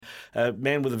a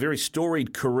man with a very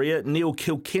storied career. Neil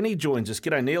Kilkenny joins us.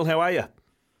 G'day, Neil. How are you?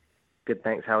 Good,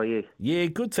 thanks. How are you? Yeah,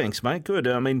 good, thanks, mate. Good.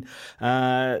 I mean,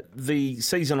 the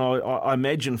season, I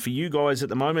imagine, for you guys at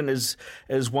the moment is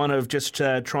one of just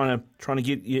trying to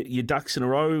get your ducks in a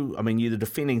row. I mean, you're the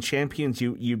defending champions.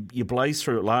 You blazed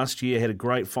through it last year, had a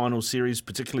great final series,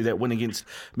 particularly that win against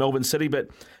Melbourne City, but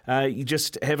you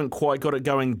just haven't quite got it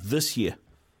going this year.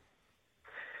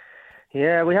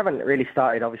 Yeah, we haven't really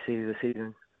started, obviously, the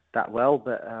season that well,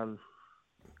 but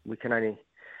we can only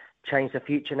change the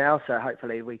future now, so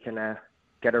hopefully we can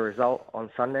get a result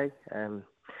on Sunday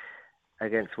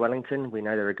against Wellington. We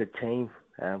know they're a good team,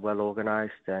 well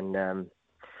organised, and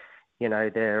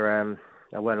they're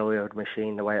a well-oiled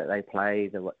machine. The way that they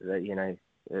play,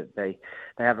 they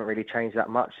haven't really changed that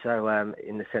much. So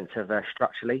in the sense of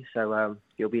structurally, so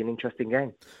it'll be an interesting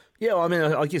game. Yeah, I mean,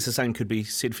 I guess the same could be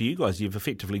said for you guys. You've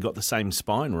effectively got the same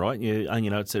spine, right?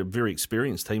 It's a very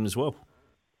experienced team as well.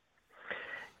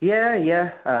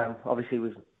 Yeah. Obviously,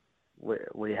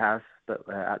 we have, but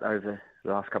over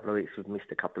the last couple of weeks, we've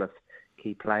missed a couple of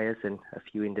key players and a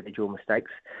few individual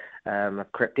mistakes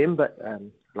have crept in. But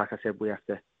like I said, we have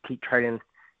to keep training,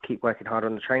 keep working hard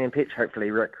on the training pitch,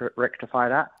 hopefully rectify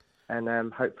that,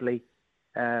 and hopefully,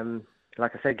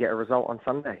 like I said, get a result on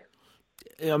Sunday.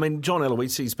 I mean, John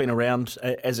Eloise's been around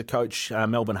as a coach,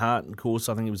 Melbourne Heart, of course.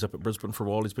 I think he was up at Brisbane for a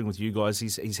while. He's been with you guys.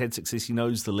 He's had success. He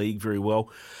knows the league very well.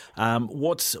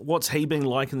 What's he been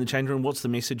like in the change room? What's the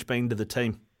message been to the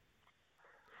team?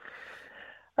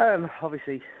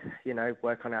 Obviously,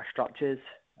 work on our structures.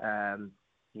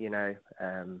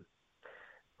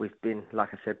 We've been, like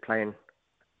I said, playing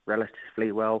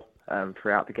relatively well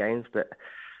throughout the games, but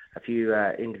a few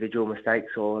individual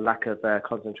mistakes or lack of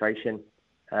concentration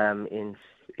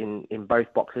in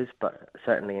both boxes, but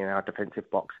certainly in our defensive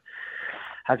box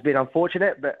has been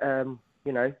unfortunate. But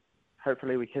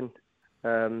hopefully we can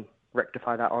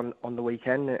rectify that on the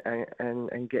weekend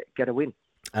and get a win.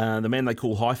 The man they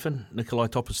call Hyphen, Nikolai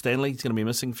Topper-Stanley, he's going to be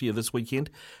missing for you this weekend.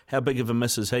 How big of a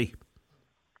miss is he?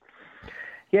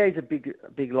 Yeah, he's a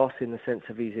big loss in the sense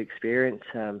of his experience.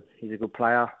 He's a good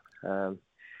player.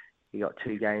 He got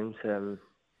 2 games,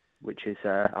 which is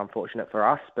unfortunate for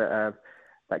us, but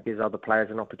that gives other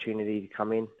players an opportunity to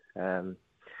come in, and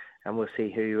we'll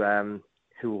see who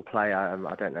will play.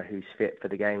 I don't know who's fit for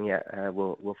the game yet.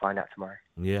 We'll find out tomorrow.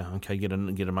 Yeah, okay, get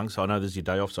amongst. I know this is your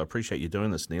day off, so I appreciate you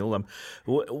doing this, Neil.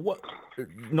 What?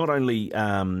 Not only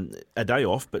a day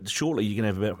off, but shortly you're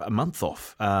going to have about a month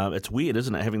off. It's weird,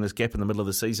 isn't it, having this gap in the middle of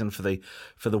the season for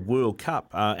the World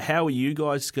Cup? How are you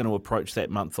guys going to approach that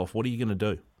month off? What are you going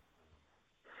to do?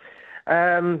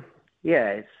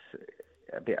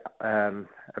 It's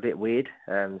a bit weird.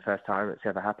 The first time it's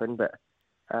ever happened, but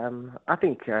I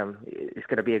think it's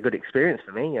going to be a good experience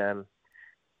for me.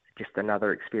 Just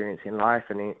another experience in life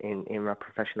and in my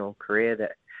professional career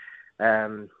that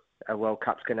a World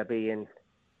Cup's going to be in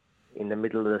the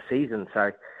middle of the season.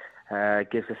 So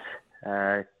it gives us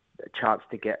a chance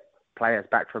to get players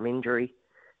back from injury.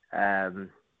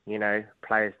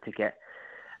 Players to get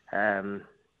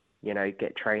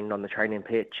get trained on the training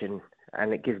pitch,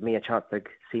 and it gives me a chance to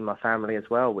see my family as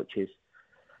well, which is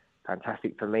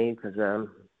fantastic for me because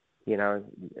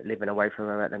living away from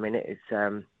them at the minute,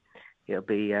 it'll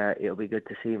be good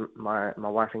to see my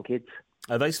wife and kids.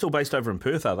 Are they still based over in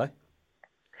Perth? Are they?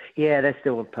 Yeah, they're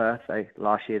still in Perth.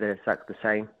 Last year they stuck the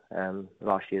same.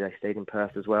 Last year they stayed in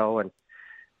Perth as well, and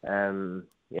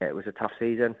it was a tough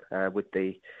season with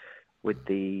the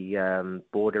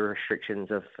border restrictions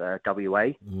of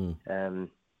WA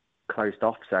closed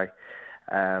off. So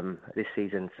this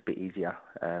season's a bit easier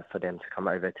for them to come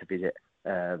over to visit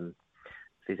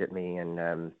me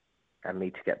and me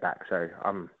to get back. So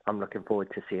I'm looking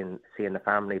forward to seeing the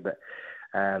family, but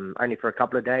only for a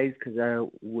couple of days because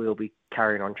we'll be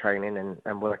carrying on training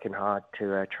and working hard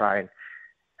to try and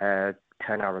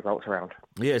turn our results around.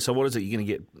 Yeah, so what is it? You're going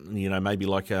to get, maybe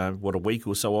like a week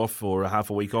or so off or a half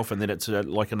a week off, and then it's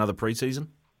like another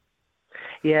pre-season?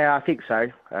 Yeah, I think so.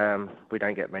 We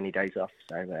don't get many days off,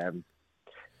 so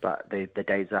but the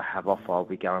days I have off, I'll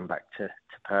be going back to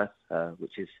Perth,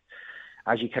 which is,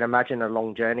 as you can imagine, a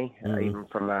long journey, even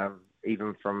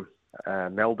from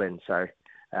Melbourne. So,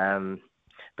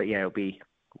 but yeah,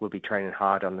 we'll be training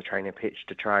hard on the training pitch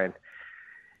to try and,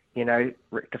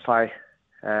 rectify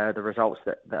the results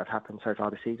that have happened so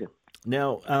far this season.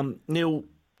 Now, Neil,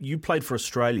 you played for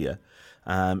Australia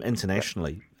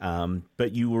internationally,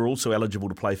 but you were also eligible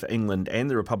to play for England and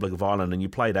the Republic of Ireland, and you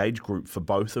played age group for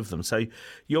both of them. So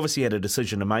you obviously had a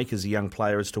decision to make as a young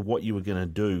player as to what you were going to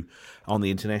do on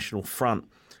the international front.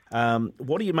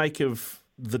 What do you make of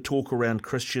the talk around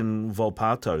Christian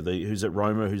Volpato, who's at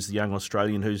Roma, who's the young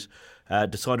Australian who's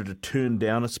decided to turn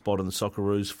down a spot in the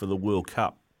Socceroos for the World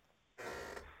Cup?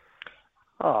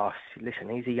 Oh, listen,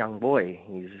 he's a young boy.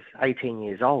 He's 18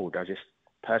 years old. I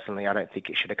don't think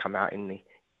it should have come out in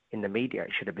the media.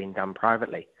 It should have been done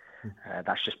privately.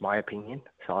 That's just my opinion.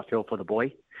 So I feel for the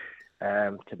boy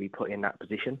to be put in that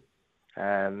position.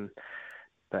 It'll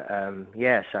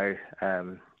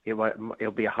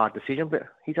be a hard decision, but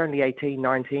he's only 18,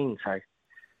 19, so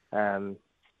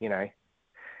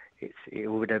it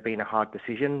would have been a hard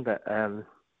decision, but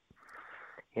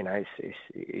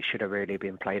it should have really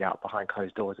been played out behind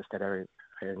closed doors instead of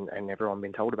and everyone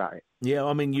been told about it. Yeah,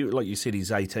 I mean, like you said,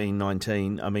 he's 18,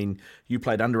 19. I mean, you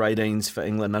played under 18s for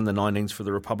England, under 19s for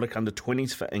the Republic, under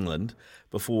 20s for England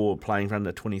before playing for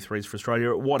under 23s for Australia.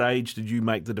 At what age did you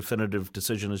make the definitive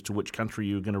decision as to which country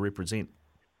you were going to represent?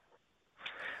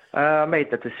 I made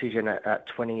the decision at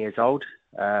 20 years old.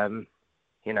 I went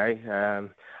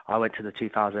to the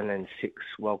 2006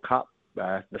 World Cup,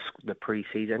 the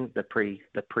pre-season, the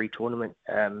pre-tournament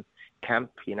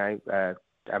camp,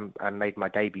 and made my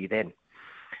debut then.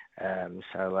 That's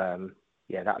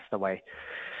the way.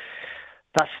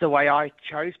 That's the way I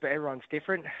chose, but everyone's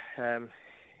different.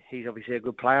 He's obviously a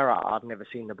good player. I've never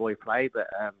seen the boy play, but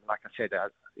like I said,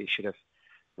 it should have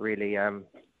really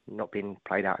not been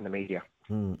played out in the media.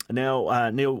 Now,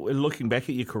 Neil, looking back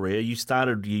at your career, you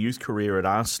started your youth career at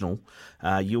Arsenal.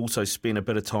 You also spent a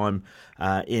bit of time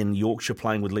in Yorkshire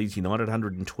playing with Leeds United,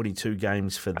 122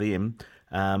 games for them.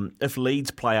 If Leeds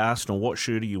play Arsenal, what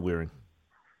shirt are you wearing?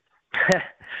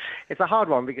 It's a hard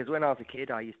one because when I was a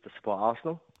kid, I used to support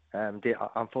Arsenal.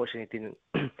 Unfortunately, didn't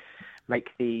make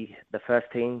the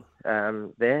first team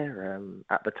there.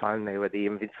 At the time, they were the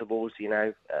Invincibles.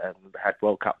 Had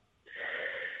World Cup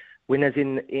winners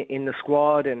in the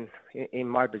squad and in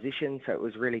my position, so it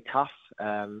was really tough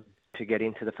to get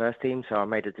into the first team. So I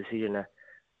made a decision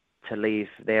to leave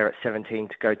there at 17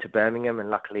 to go to Birmingham, and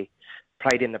luckily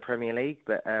played in the Premier League.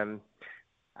 But and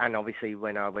obviously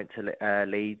when I went to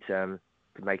Leeds to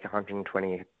make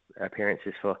 120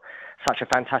 appearances for such a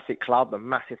fantastic club, a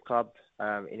massive club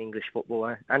in English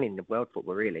football and in the world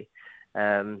football, really,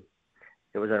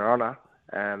 it was an honour.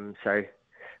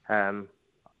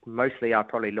 Mostly I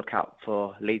probably look out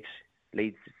for Leeds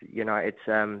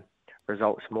United's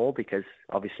results more because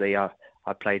obviously I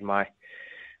played my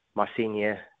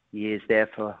senior years there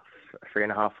for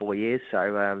 3.5, 4 years.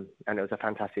 So and it was a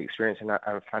fantastic experience and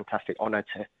a fantastic honour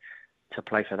to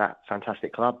play for that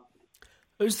fantastic club.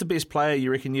 Who's the best player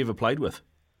you reckon you ever played with?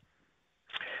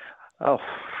 Oh,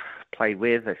 played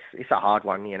with? It's a hard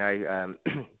one,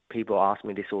 People ask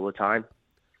me this all the time.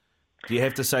 Do you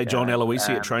have to say John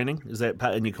Aloisi at training? Is that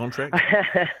part in your contract?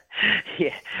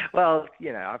 Yeah. Well,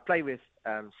 I've played with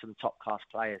some top-class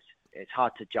players. It's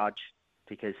hard to judge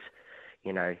because,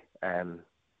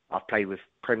 I've played with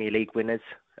Premier League winners,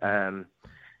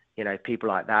 people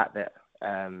like that,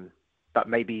 but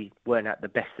maybe weren't at the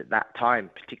best at that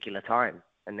particular time.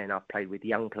 And then I've played with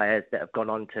young players that have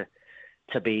gone on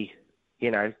to be,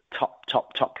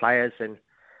 top players and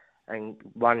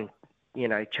won,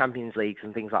 Champions Leagues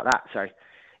and things like that. So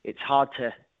it's hard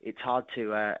to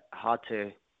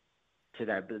know.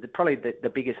 But probably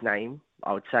the biggest name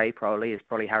I would say is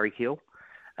Harry Kewell.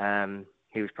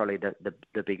 He was probably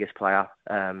the biggest player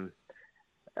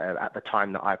at the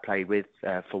time that I played with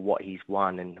for what he's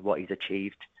won and what he's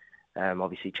achieved.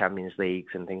 Obviously Champions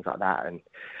Leagues and things like that, and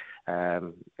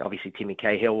obviously Timmy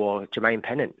Cahill or Jermaine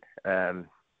Pennant.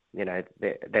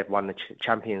 They've won the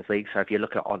Champions League. So if you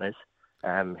look at honours,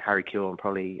 Harry Kewell and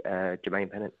probably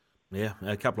Jermaine Pennant. Yeah,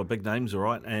 a couple of big names, all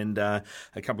right, and a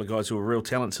couple of guys who are real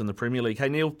talents in the Premier League. Hey,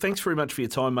 Neil, thanks very much for your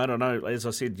time, mate. I know, as I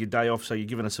said, your day off, so you're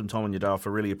giving us some time on your day off. I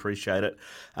really appreciate it.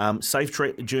 Safe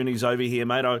journeys over here,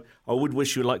 mate. I would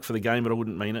wish you luck for the game, but I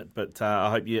wouldn't mean it. But I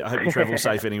hope you travel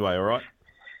safe anyway, all right?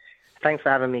 Thanks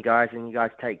for having me, guys, and you guys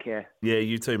take care. Yeah,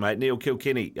 you too, mate. Neil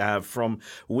Kilkenny from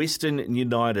Western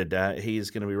United. He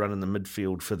is going to be running the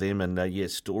midfield for them, and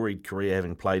storied career,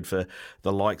 having played for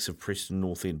the likes of Preston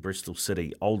North End, Bristol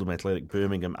City, Oldham Athletic,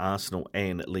 Birmingham, Arsenal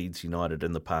and Leeds United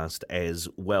in the past as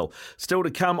well. Still to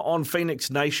come on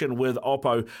Phoenix Nation with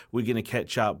Oppo, we're going to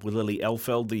catch up with Lily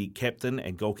Elfeld, the captain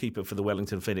and goalkeeper for the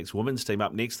Wellington Phoenix women's team.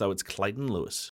 Up next, though, it's Clayton Lewis.